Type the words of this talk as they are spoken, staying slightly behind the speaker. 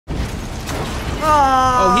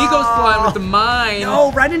Oh, he goes flying with the mine.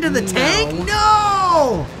 No, right into the tank?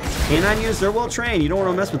 No! Canine units, they're well trained. You don't want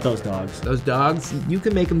to mess with those dogs. Those dogs, you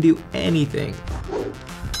can make them do anything.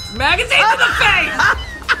 Magazine to the face!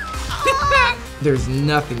 There's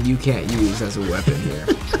nothing you can't use as a weapon here.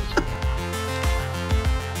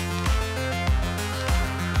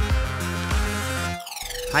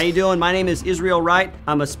 How you doing? My name is Israel Wright.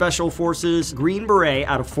 I'm a Special Forces Green Beret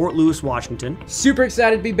out of Fort Lewis, Washington. Super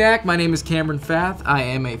excited to be back. My name is Cameron Fath. I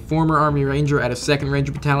am a former Army Ranger out of 2nd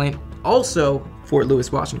Ranger Battalion, also Fort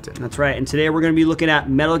Lewis, Washington. That's right, and today we're going to be looking at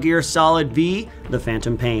Metal Gear Solid V, The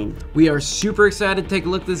Phantom Pain. We are super excited to take a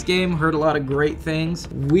look at this game, heard a lot of great things.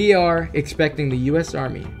 We are expecting the US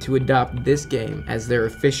Army to adopt this game as their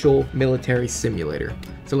official military simulator.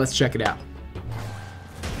 So let's check it out.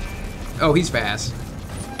 Oh, he's fast.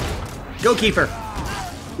 Go, Kiefer.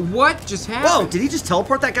 What just happened? Whoa, did he just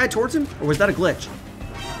teleport that guy towards him? Or was that a glitch?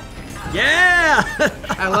 Yeah!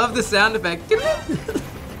 I love the sound effect.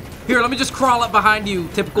 Here, let me just crawl up behind you,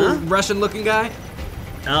 typical Russian-looking guy.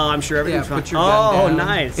 Oh, I'm sure everything's fine. Put your gun down. Oh,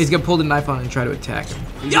 nice. He's gonna pull the knife on and try to attack him.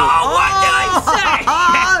 Yo, what did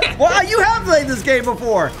I say? Well, you have played this game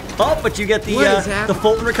before. Oh, but you get the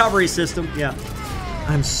Fulton recovery system. Yeah.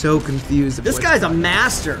 I'm so confused. This guy's a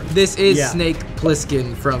master. This is Snake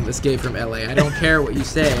Plissken from Escape from LA. I don't care what you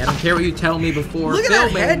say. I don't care what you tell me before Look at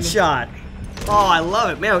filming. that headshot. Oh, I love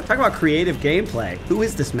it. Man, talk about creative gameplay. Who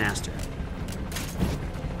is this master?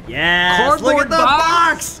 Yes, Cardboard look at the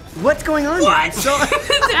box. What's going on What here?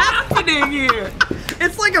 is happening here?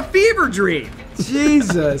 It's like a fever dream.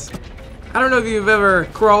 Jesus. I don't know if you've ever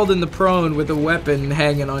crawled in the prone with a weapon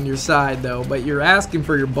hanging on your side, though, but you're asking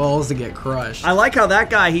for your balls to get crushed. I like how that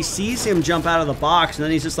guy, he sees him jump out of the box, and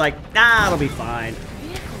then he's just like, nah, it'll be fine.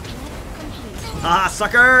 Ah,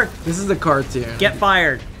 sucker. This is a cartoon. Get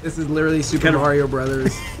fired. This is literally Super Mario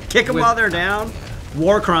Brothers. Kick them while they're down.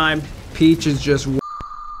 War crime. Peach is just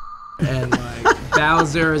and like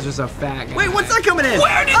Bowser is just a fat guy. Wait, what's that coming in?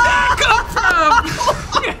 Where did that come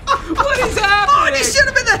from? What is happening? Oh, and he should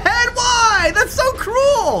have been the head. Why? That's so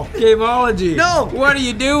cruel. Gameology. No. What are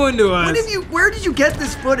you doing to us? Where did you get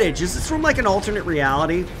this footage? Is this from like an alternate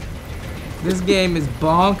reality? This game is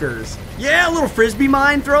bonkers. Yeah, a little frisbee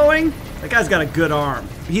mine throwing. That guy's got a good arm.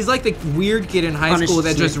 He's like the weird kid in high school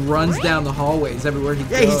that just runs down the hallways everywhere he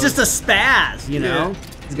goes. Yeah, he's just a spaz, you know? Yeah.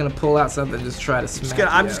 He's gonna pull out something and just try to smack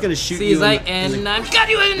I'm just gonna shoot you. He's like, and I've got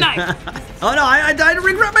you with a knife. Oh no, I died to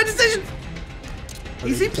regret my decision.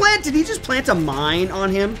 Did he just plant a mine on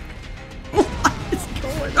him? What is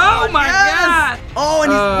going on? Oh my God! Oh,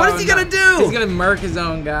 and what is he gonna do? He's gonna murk his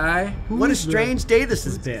own guy. What a strange day this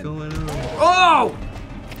has been. Oh!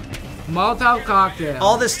 Molotov cocktail.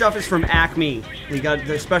 All this stuff is from Acme. We got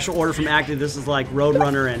the special order from Acme. This is like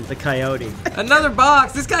Roadrunner and the Coyote. Another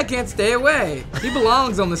box. This guy can't stay away. He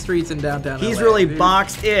belongs on the streets in downtown He's LA, really dude.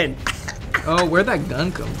 boxed in. Oh, where'd that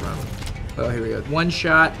gun come from? Oh, here we go. 1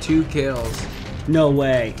 shot, 2 kills. No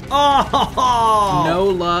way. Oh! No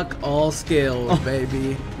luck, all skills,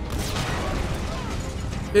 baby.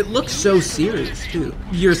 It looks so serious, too.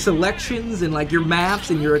 Your selections and like your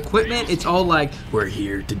maps and your equipment, it's all like, we're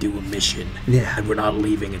here to do a mission. Yeah. And we're not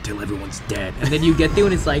leaving until everyone's dead. And then you get through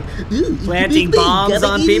and it's like, planting bombs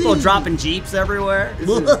on people, dropping jeeps everywhere.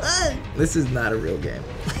 This is not a real game.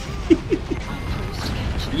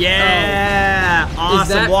 Yeah! Oh.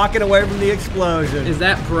 Awesome, walking away from the explosion. Is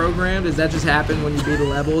that programmed? Does that just happen when you beat a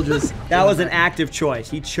level? That was an active choice.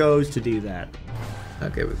 He chose to do that.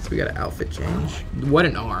 Okay, so we got an outfit change. What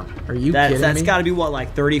an arm. Are you kidding me? That's got to be, what,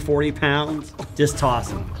 like 30, 40 pounds? Just toss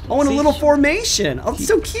him. Oh, and a little formation. Oh,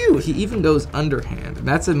 so cute. He even goes underhand.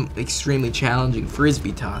 That's an extremely challenging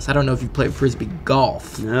frisbee toss. I don't know if you've played frisbee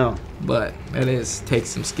golf. No. But it takes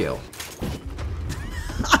some skill.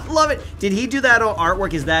 I love it. Did he do that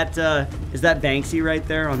artwork? Is that Banksy right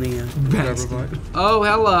there on the cover board? Oh,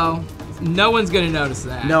 hello. No one's gonna notice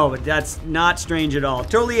that. No, but that's not strange at all.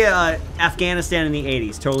 Totally Afghanistan in the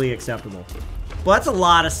 80s. Totally acceptable. Well, that's a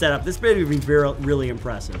lot of setup. This better be really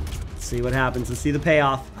impressive. Let's see what happens. Let's see the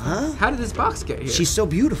payoff. Huh? How did this box get here? She's so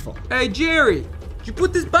beautiful. Hey, Jerry. Did you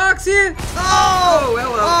put this box here? Oh!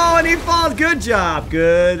 Hello. Oh, and he falls. Good job.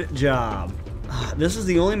 Good job. This is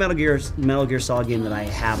the only Metal Gear Solid game that I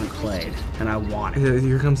haven't played, and I want it.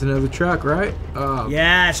 Here comes another truck, right? Oh.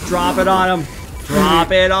 Yes, drop it on him.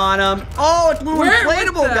 Drop it on him. Oh, it's little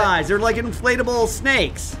inflatable guys. They're like inflatable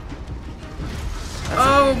snakes.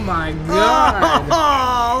 Oh my God.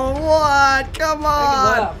 Oh, what? Come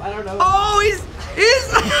on. I don't know. Oh,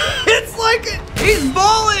 it's like, he's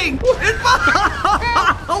bowling.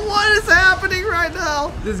 What is happening right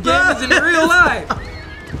now? This game is in real life.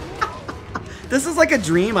 This is like a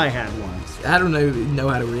dream I had once. I don't even know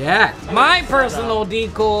how to react. My personal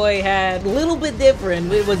decoy had a little bit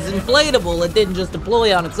different. It was inflatable. It didn't just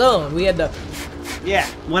deploy on its own. We had to... Yeah,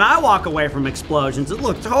 when I walk away from explosions, it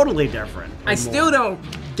looks totally different. I still don't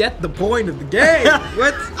get the point of the game.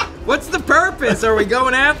 What's the purpose? Are we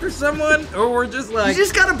going after someone, or we're just like? You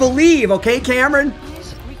just gotta believe, okay, Cameron?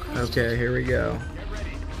 Okay, here we go.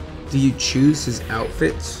 Do you choose his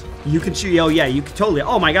outfits? You can choose. Oh yeah, you can totally.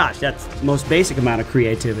 Oh my gosh, that's the most basic amount of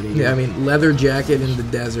creativity. Yeah, I mean, leather jacket in the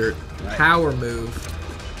desert, power move.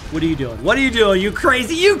 What are you doing? What are you doing? You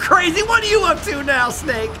crazy? You crazy? What are you up to now,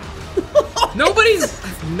 Snake? Nobody's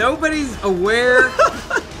aware.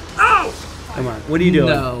 Oh! Come on, what are you doing?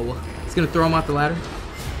 No. He's gonna throw him off the ladder.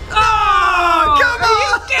 Oh, come on! Are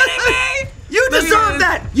you kidding me? You deserve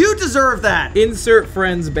that! You deserve that! Insert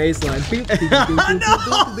Friends baseline.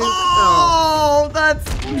 Oh, that's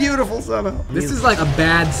beautiful somehow. This is like a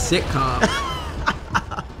bad sitcom.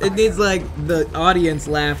 It needs like the audience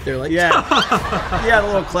laughter, like Yeah. Yeah, the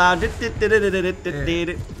little cloud.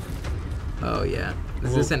 Oh yeah.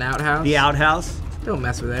 Is this an outhouse? The outhouse? Don't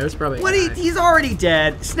mess with that. It's probably. What? He's already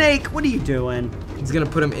dead. Snake, what are you doing? He's gonna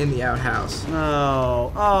put him in the outhouse.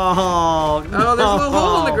 Oh, Oh, there's a little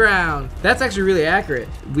hole in the ground. That's actually really accurate.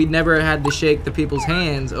 We never had to shake the people's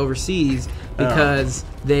hands overseas because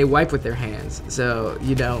they wipe with their hands. So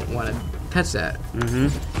you don't want to touch that.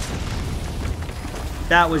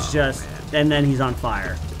 That was just, and then he's on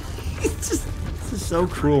fire. It's just, this is so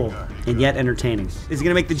cruel and yet entertaining. Is he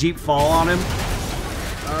gonna make the Jeep fall on him?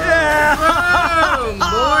 Boom,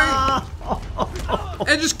 boy!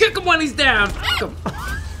 And just kick him when he's down. Kick him.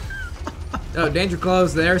 Oh, danger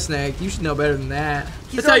close there, Snake. You should know better than that.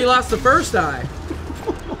 That's how you lost the first eye.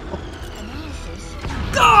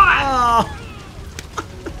 God!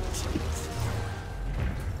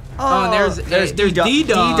 Oh, and there's D-Dog.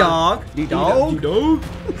 D-Dog. D-Dog. D-Dog.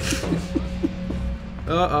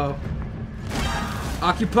 Uh-oh.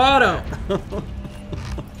 Occupado.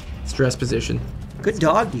 Stress position. Good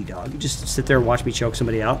dog, D-Dog. You just sit there and watch me choke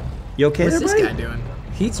somebody out. You okay What's there, this buddy? guy doing?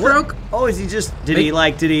 Heat stroke? Oh, is he just, did he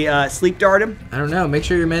sleep dart him? I don't know. Make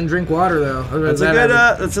sure your men drink water, though.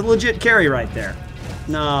 That's a legit carry right there.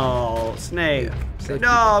 No, Snake. Yeah,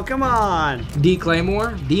 no, come on. D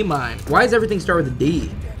Claymore? D mine. Why does everything start with a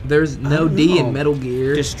D? There's no D in Metal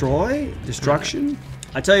Gear. Destroy? Destruction?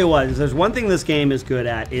 I tell you what, if there's one thing this game is good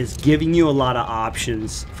at, is giving you a lot of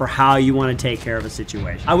options for how you want to take care of a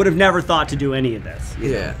situation. I would have never thought to do any of this.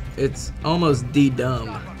 Yeah, it's almost D-dumb.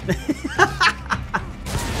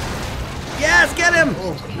 Yes, get him!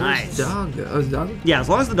 Oh, Nice. Dog, though. Oh, is dog? Yeah, as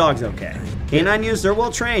long as the dog's okay. Canine units, they're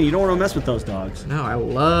well trained. You don't want to mess with those dogs. No, I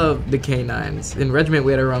love the canines. In Regiment,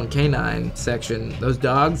 we had our own canine section. Those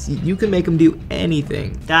dogs, you can make them do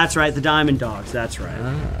anything. That's right, the diamond dogs. That's right.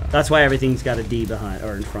 That's why everything's got a D behind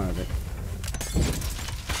or in front of it.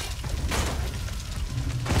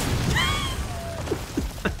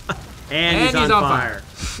 and he's on fire.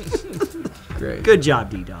 Great. Good job,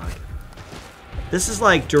 D-Dog. This is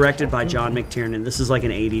like directed by John McTiernan. This is like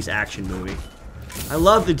an 80s action movie. I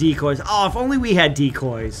love the decoys. Oh, if only we had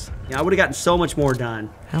decoys. Yeah, I would have gotten so much more done.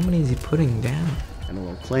 How many is he putting down? And a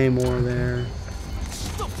little claymore there.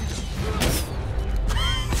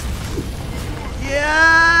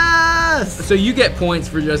 Yes! So you get points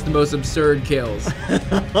for just the most absurd kills.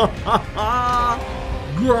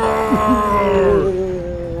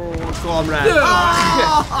 Comrade.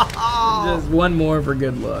 Just one more for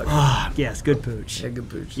good luck. Yes, good pooch. Yeah, good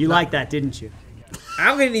pooch. You like that, didn't you?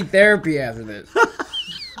 I'm gonna need therapy after this.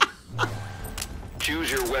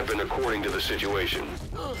 Choose your weapon according to the situation.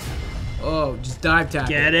 Oh, just dive tap.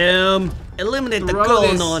 Get him. Eliminate the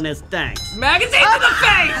colonel and his tanks. Magazine to the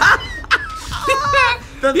face!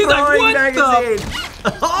 The He's like, throwing what magazine.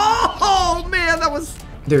 Oh man, that was.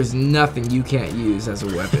 There's nothing you can't use as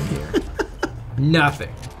a weapon here. Nothing.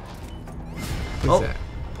 What's that?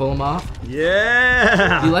 Pull him off?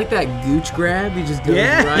 Yeah. You like that gooch grab? He just goes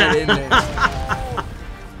right in there.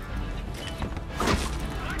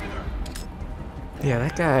 Yeah,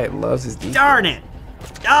 that guy loves his defense. Darn it.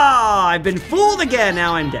 Ah, I've been fooled again.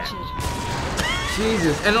 Now I'm dead.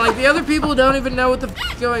 Jesus. And like the other people don't even know what the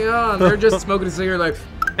f*** is going on. They're just smoking a cigarette like,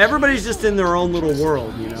 Everybody's just in their own little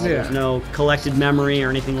world, you know. Yeah. There's no collected memory or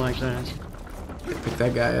anything like that. pick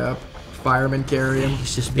that guy up. Fireman carry him.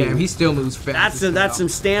 He's just Damn, being- he still moves fast. That's some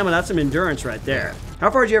stamina. That's some endurance right there.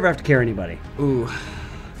 How far did you ever have to carry anybody? Ooh,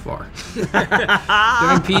 far.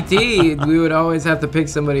 During PT, we would always have to pick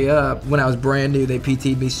somebody up. When I was brand new, they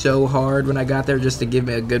PT'd me so hard when I got there just to give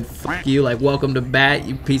me a good fuck you, like welcome to bat,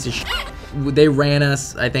 you piece of shit. they ran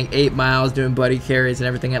us, I think, 8 miles doing buddy carries and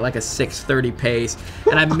everything at like a 6:30 pace.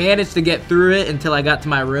 And I managed to get through it until I got to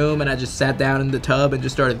my room and I just sat down in the tub and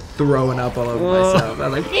just started throwing up all over myself. I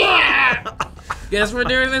was like, yeah! Guess we're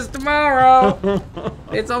doing this tomorrow.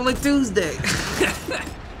 It's only Tuesday.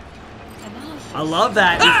 I love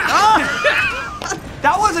that. Oh!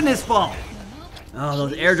 That wasn't his fault. Oh,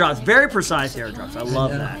 those airdrops, very precise airdrops. I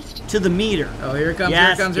love that. To the meter. Oh, here it comes, yes,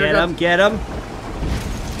 here it comes, here it comes. Get him.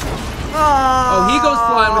 Oh, he goes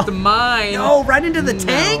flying with the mine. No, right into the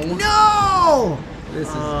tank? No! This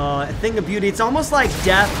is a thing of beauty. It's almost like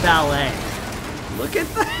Death Ballet. Look at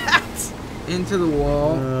that. into the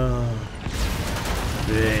wall.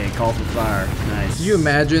 Big call for fire. Nice. Can you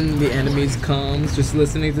imagine the enemy's comms just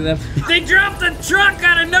listening to them? They dropped a truck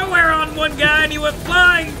out of nowhere on one guy and he went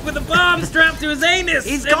flying with a bomb strapped to his anus.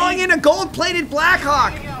 He's going in a gold-plated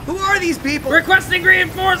Blackhawk. Who are these people? Requesting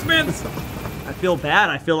reinforcements. I feel bad.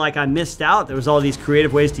 I feel like I missed out. There was all these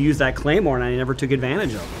creative ways to use that claymore and I never took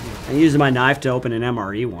advantage of them. I used my knife to open an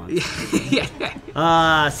MRE once.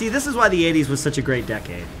 See, this is why the 80s was such a great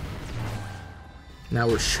decade. Now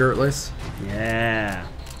we're shirtless. Yeah.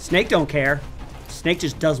 Snake don't care. Snake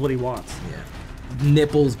just does what he wants. Yeah.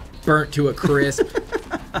 Nipples burnt to a crisp.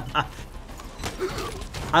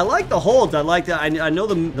 I like the holds. I like that. I know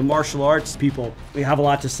the martial arts people. We have a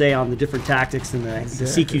lot to say on the different tactics and the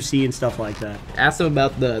CQC and stuff like that. Ask them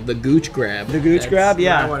about the gooch grab. The gooch grab,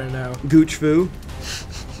 yeah. I want to know. Gooch foo.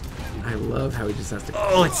 I love how he just has to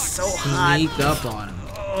Oh, it's so hot. sneak up on him.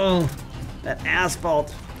 Oh, that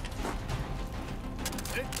asphalt.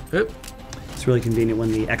 Oop. It's really convenient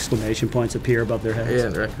when the exclamation points appear above their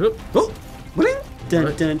heads. Yeah, right. Oop. Oh,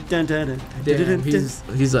 dun, dun, dun, dun, dun, Damn, he's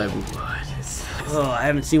like, what is this? Oh, I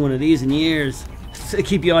haven't seen one of these in years. They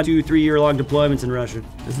keep you on 2-3 year long deployments in Russia.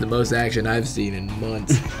 This is the most action I've seen in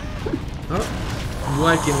months.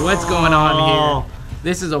 What's going on here?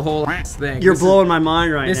 This is a whole ass thing. You're blowing my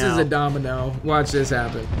mind right now. This is a domino. Watch this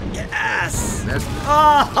happen. Yes! That's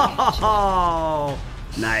Oh!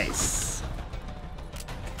 Nice.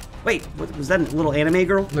 Wait, was that a little anime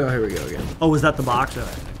girl? No, here we go again. Oh, was that the boxer?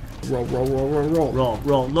 Roll, roll, roll, roll, roll. Roll,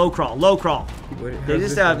 roll, low crawl, low crawl. They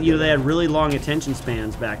just have, you they had really long attention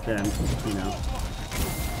spans back then, you know.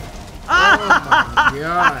 Oh my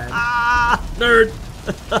god. Nerd!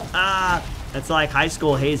 That's like high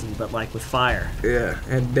school hazing, but like with fire. Yeah,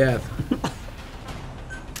 and death.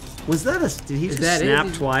 Was that did he just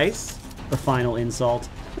snap twice? The final insult.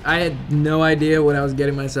 I had no idea what I was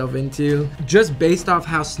getting myself into. Just based off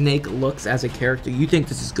how Snake looks as a character, you think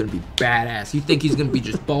this is gonna be badass. You think he's gonna be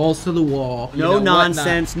just balls to the wall. No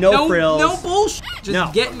nonsense, no frills. No bullshit.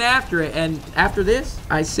 Just getting after it. And after this,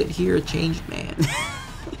 I sit here a changed man.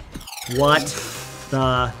 What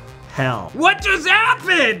the hell? What just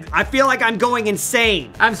happened? I feel like I'm going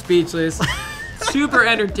insane. I'm speechless. Super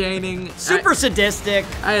entertaining. Super sadistic.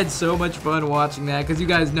 I had so much fun watching that because you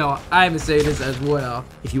guys know I'm a sadist as well.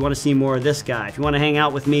 If you want to see more of this guy, if you want to hang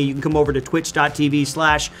out with me, you can come over to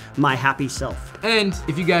twitch.tv/myhappyself. And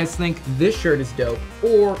if you guys think this shirt is dope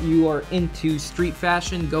or you are into street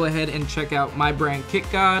fashion, go ahead and check out my brand Kick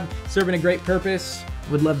God, serving a great purpose.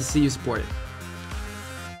 Would love to see you support it.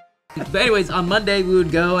 But anyways, on Monday we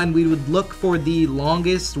would go and we would look for the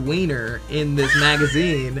longest wiener in this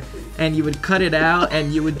magazine, and you would cut it out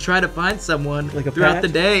and you would try to find someone like throughout the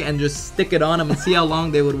day and just stick it on them and see how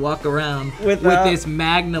long they would walk around with this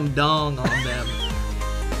magnum dong on them.